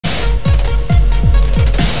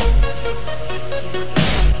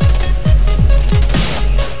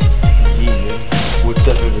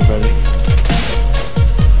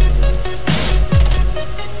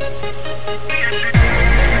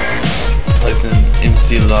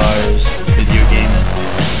see Lars video game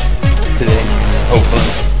today. Hopefully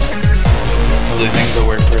things will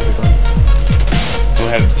work perfectly.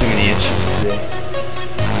 We'll have too many issues today.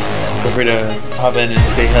 Feel free to pop in and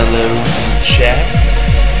say hello in the chat.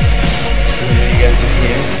 Let me know you guys are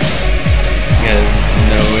here. You guys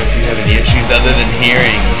know if you have any issues other than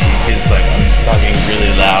hearing me, because like I'm talking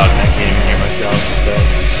really loud and I can't even hear myself, so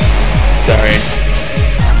sorry.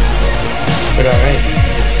 But alright,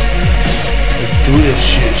 let's do this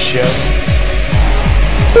shit, show.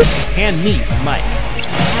 Hand me the mic.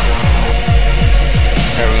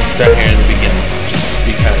 Alright, we're gonna start here in the beginning, just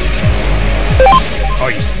because.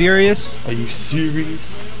 Are you serious? Are you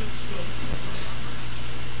serious?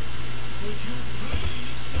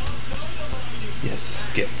 Yes,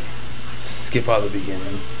 skip. Skip all the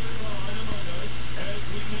beginning.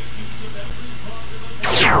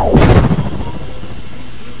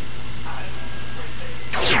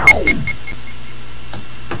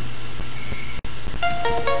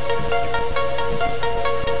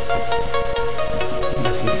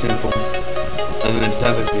 Nice and simple. Other than it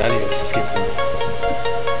sounds like the audio is skipping.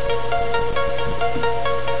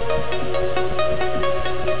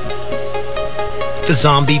 The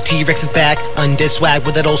zombie T-Rex is back, undead swag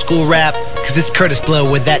with that old school rap. Cause it's Curtis Blow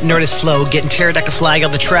with that nerdist flow, getting pterodactyl flag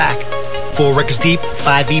on the track. 4 records deep,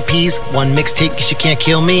 5 EPs, 1 mixtape, cause you can't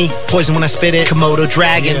kill me. Poison when I spit it, Komodo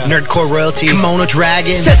dragon, Nerdcore royalty, Kimono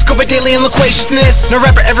dragon. Says Daily loquaciousness, no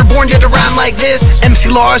rapper ever born dared to rhyme like this. MC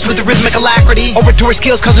Lars with the rhythmic alacrity, oratory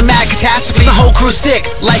skills causing mad catastrophe. The whole crew sick,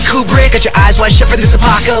 like Kubrick, got your eyes wide shut for this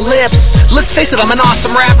apocalypse. Let's face it, I'm an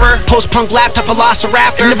awesome rapper, post-punk laptop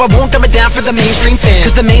velociraptor. Never won't dumb it down for the mainstream fan,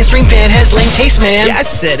 cause the mainstream fan has lame taste, man. Yeah, I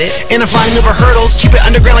said it. And I'm flying over hurdles, keep it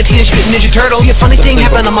underground like Teenage Mutant Ninja Turtles. See, a funny thing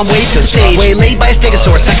happened on my way to the stage. Waylaid by a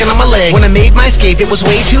stegosaurus, snacking on my leg. When I made my escape, it was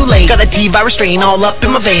way too late. Got that T-virus strain all up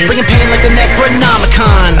in my veins, bringing pain like the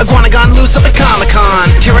Necronomicon. Iguanagon loose up at Comic-Con,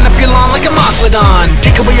 tearing up your lawn like a Moklodon.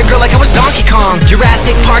 Take away your girl like I was Donkey Kong.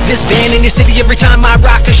 Jurassic Park this van in your city every time I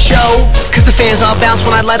rock a show. Cause the fans all bounce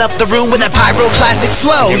when I light up the room with that pyroclastic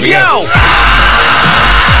flow. Yo!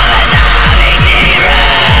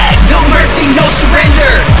 No mercy, no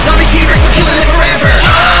surrender. Zombie T-Rex, I'm killing it forever.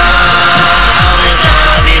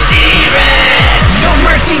 No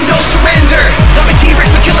mercy, no surrender. Zombie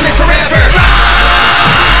T-Rex, I'm killing it forever.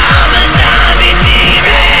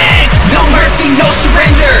 No mercy, no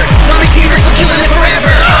surrender. Zombie T-Rex, I'm killing it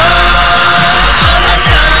forever.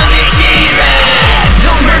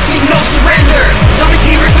 No mercy, no surrender. Zombie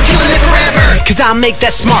T-Rex, I'm killing it forever. Cause I make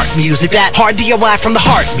that smart music, that hard DIY from the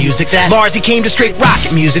heart music, that Lars, he came to straight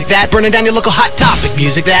rocket music, that burning down your local hot topic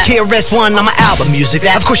music, that KRS-One on my album music,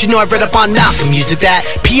 that of course you know I read up on Malcolm music, that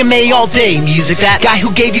PMA all day music, that guy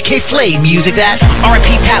who gave you K-Flay music, that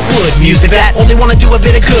R.I.P. Pat Wood music, that only wanna do a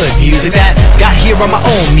bit of good music, that got here on my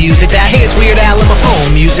own music, that hey it's Weird Al on my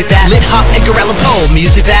phone music, that Lit Hop Edgar Allan Poe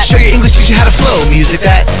music, that show your English teacher how to flow music,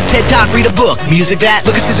 that TED Talk read a book music, that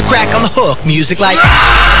look at Scissor Crack on the hook music, like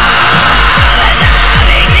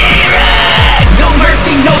no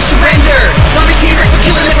mercy, no surrender. Zombie T-Rex, I'm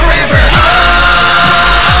killing it forever.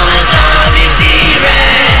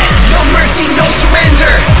 No mercy, no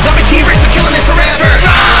surrender. Zombie T-Rex, I'm killing it forever.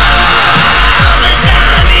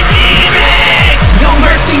 No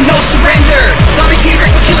mercy, no surrender. Zombie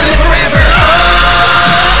T-Rex, I'm killing it forever.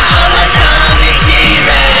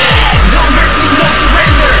 No mercy, no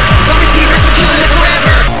surrender. Zombie T-Rex, I'm killing it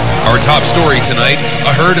forever. Our top story tonight,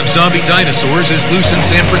 a herd of zombie dinosaurs is loose in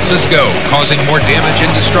San Francisco, causing more damage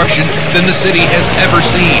and destruction than the city has ever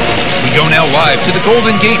seen. We go now live to the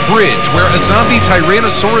Golden Gate Bridge, where a zombie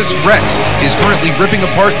Tyrannosaurus Rex is currently ripping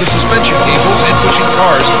apart the suspension cables and pushing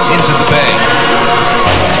cars into the bay.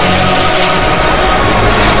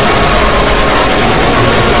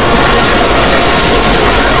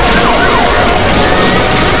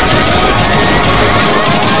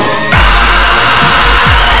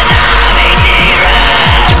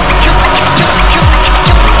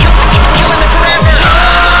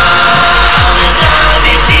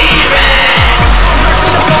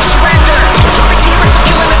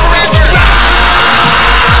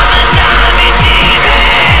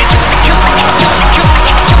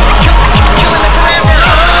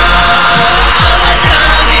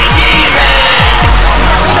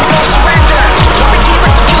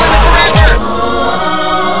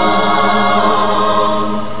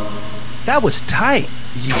 That was tight.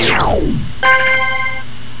 Yeah.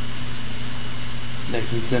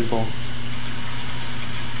 Nice and simple.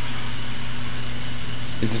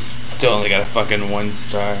 It just still only got a fucking 1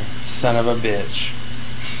 star. Son of a bitch.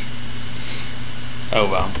 Oh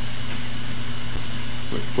well.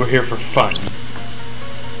 We're here for fun,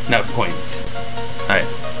 not points. Alright,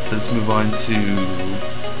 so let's move on to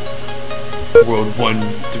World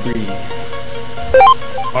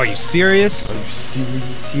 1-3. Are you serious? Are you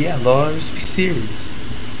serious? Yeah, Lars, be serious.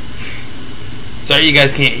 Sorry you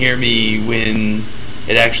guys can't hear me when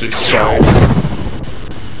it actually starts.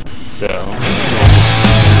 So, my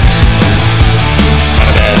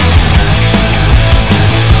bad.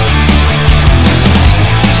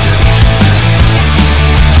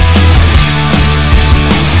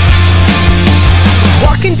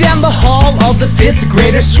 Walking down the hall of the 5th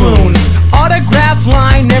grader swoon. Autograph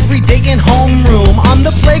line every day in homeroom. On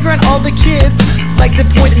the playground all the kids like to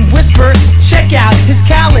point and whisper, check out his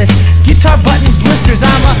callus, guitar button blisters.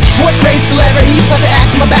 I'm a 4th grade celebrity, plus the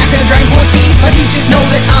axe on my back and a Dragon Force team. My teachers know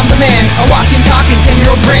that I'm the man, a walking, talking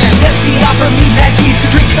 10-year-old brand. Pepsi offer me veggies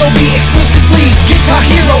to drink so be exclusively. Guitar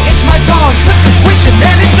Hero, it's my song, flip the switch and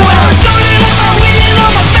then it's on. I'm starting on my way and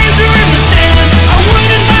all my fans are in the stands. I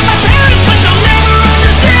wouldn't buy my parents, but they'll never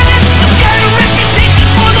understand. I've got a reputation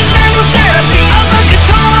for the vandals that I beat. I'm a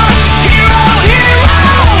guitar hero, hero.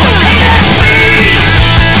 Hey, that's me.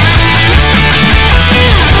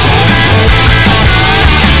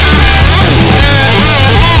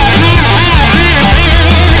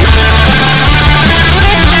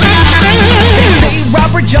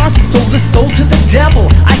 Robert Johnson sold his soul to the devil.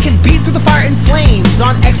 I can beat through the fire and flames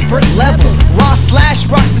on expert level. Ross Slash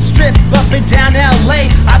rocks the strip up and down LA.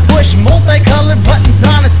 I push multicolored buttons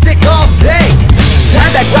on a stick all day.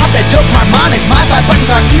 Dimebag rock that dope harmonics. My 5 buttons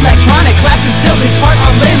are electronic. Clapton's building smart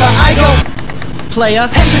on Layla. I go player.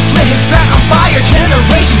 Hendrix lit his strat on fire.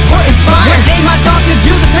 Generations were inspired. One day my songs could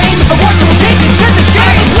do the same. If I want someone takes it to the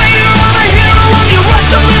sky. I'm a player, I'm a hero. I'm your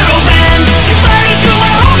West a little man. Invited to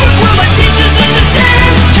my homework where my teachers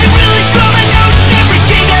understand. Can't really spell a note in every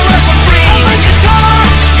gig I learn for free. I'm a guitar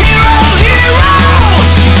hero, hero.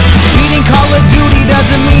 Beating Call of Duty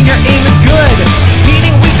doesn't mean your aim is good.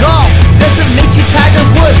 Beating Wii Golf doesn't make you Tiger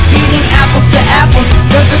Woods. Beating apples to apples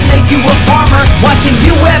doesn't make you a farmer. Watching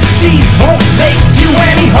UFC won't make you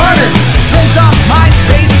any harder. Friends off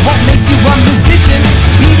MySpace won't make you a musician.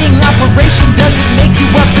 Beating Operation doesn't make you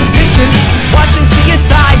a physician. Watching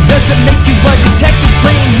CSI doesn't make you a detective.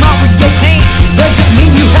 Playing Mario Paint doesn't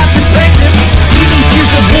mean you have perspective. Beating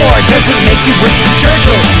Gears of War doesn't make you Winston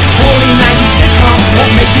Churchill. Quoting 90 sitcoms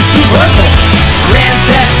won't make you Steve Urkel. Grand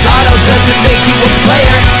Theft Auto doesn't make you a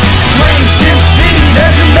player. Playing Sim City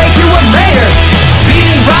doesn't make you a mayor.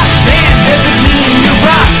 Beating Rock Band doesn't mean you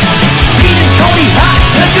rock. Beating Tony Hawk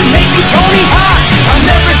doesn't make you Tony Hawk.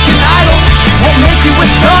 American Idol won't make you a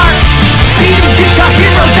star. Beating Guitar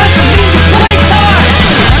Hero doesn't mean you play guitar.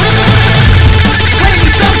 Play me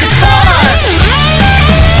some guitar.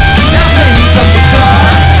 Now play me some guitar.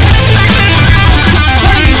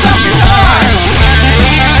 Play me some guitar.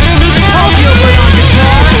 Paul Gilbert on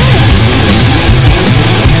guitar.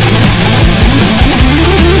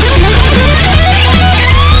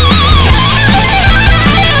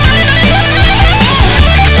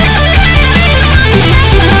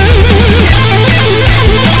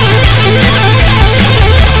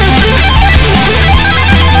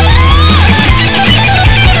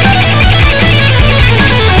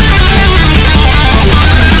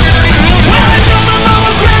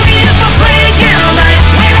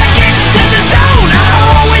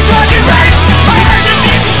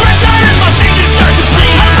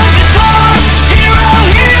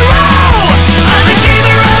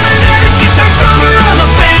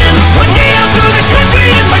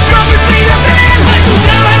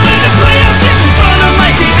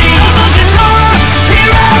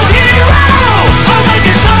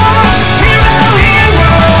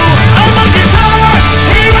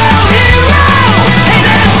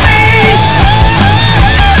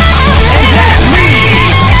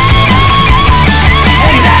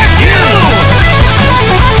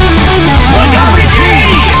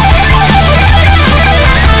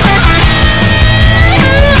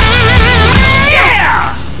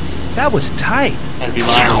 That was tight. I'd be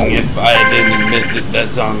lying if I didn't admit that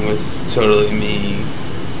that song was totally me,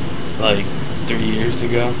 like 3 years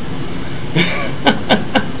ago.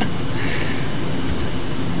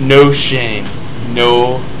 No shame.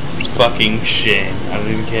 No fucking shame. I don't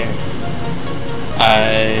even care.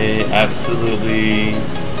 I absolutely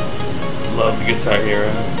love the Guitar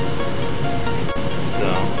Hero. So,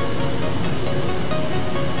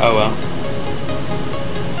 oh well.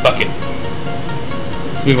 Fuck it.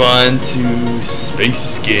 Let's move on to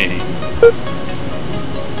Space Game.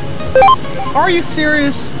 Are you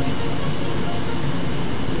serious?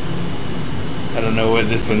 I don't know what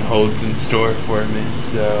this one holds in store for me,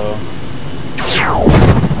 so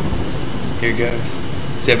here goes.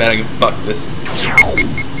 See how bad I can fuck this.